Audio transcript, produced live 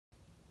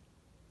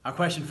Our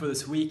question for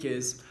this week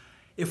is,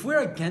 if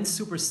we're against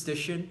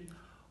superstition,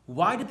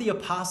 why did the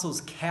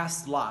apostles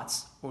cast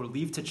lots or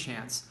leave to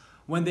chance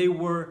when they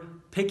were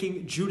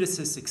picking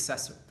Judas'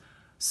 successor?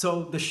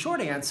 So the short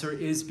answer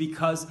is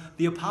because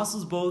the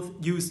apostles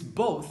used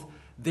both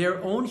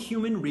their own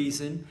human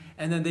reason,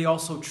 and then they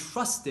also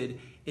trusted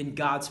in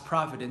God's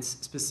providence,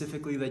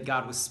 specifically that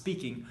God was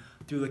speaking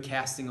through the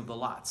casting of the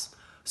lots.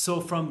 So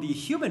from the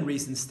human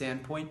reason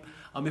standpoint,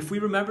 if we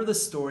remember the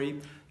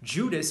story,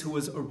 Judas, who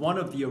was one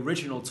of the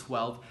original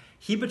 12,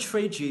 he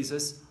betrayed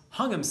Jesus,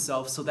 hung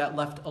himself, so that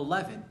left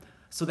 11.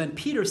 So then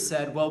Peter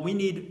said, well,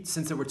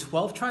 since there were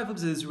 12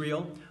 tribes of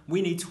Israel,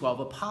 we need 12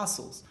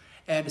 apostles.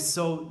 And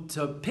so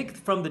to pick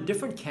from the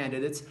different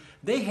candidates,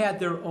 they had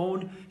their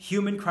own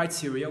human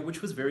criteria,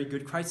 which was very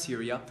good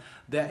criteria.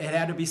 That it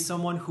had to be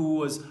someone who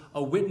was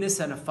a witness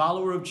and a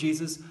follower of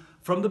Jesus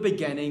from the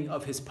beginning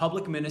of his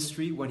public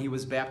ministry when he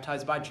was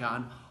baptized by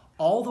John,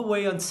 all the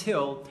way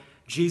until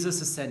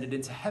Jesus ascended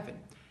into heaven.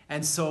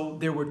 And so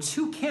there were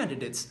two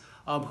candidates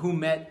who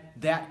met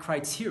that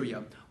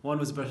criteria. One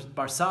was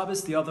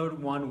Barsabbas, the other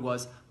one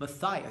was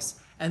Matthias.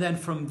 And then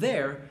from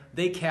there,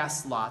 they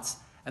cast lots,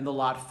 and the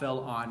lot fell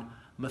on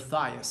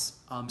Matthias.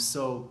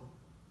 So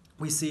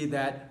we see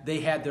that they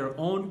had their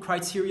own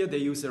criteria. They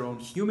used their own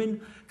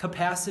human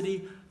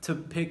capacity to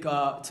pick,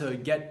 to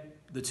get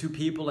the two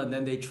people, and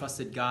then they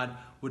trusted God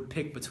would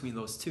pick between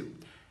those two.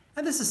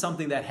 And this is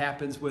something that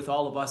happens with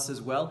all of us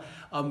as well.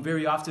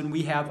 Very often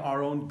we have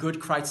our own good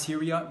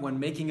criteria when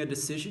making a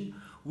decision.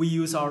 We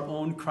use our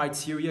own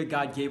criteria.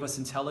 God gave us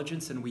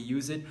intelligence, and we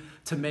use it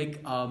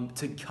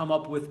to come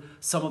up with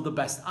some of the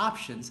best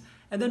options.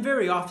 And then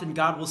very often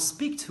God will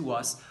speak to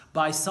us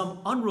by some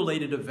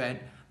unrelated event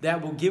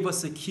that will give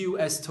us a cue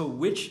as to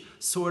which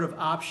sort of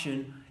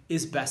option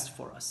is best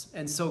for us.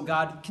 And so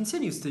God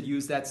continues to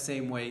use that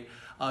same way,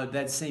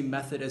 that same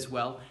method as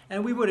well.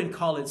 And we wouldn't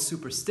call it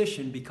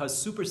superstition, because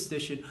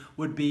superstition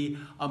would be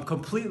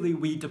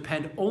we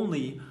depend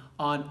only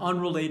on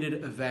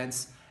unrelated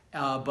events.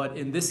 But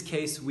in this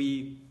case,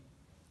 in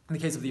the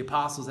case of the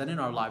apostles and in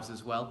our lives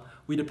as well,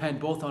 we depend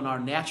both on our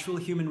natural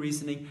human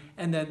reasoning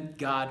and then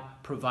God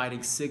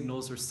providing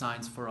signals or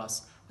signs for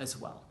us as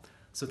well.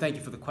 So thank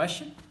you for the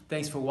question.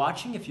 Thanks for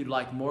watching. If you'd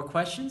like more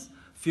questions,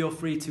 feel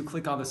free to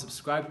click on the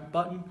subscribe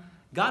button.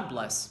 God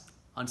bless.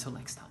 Until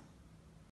next time.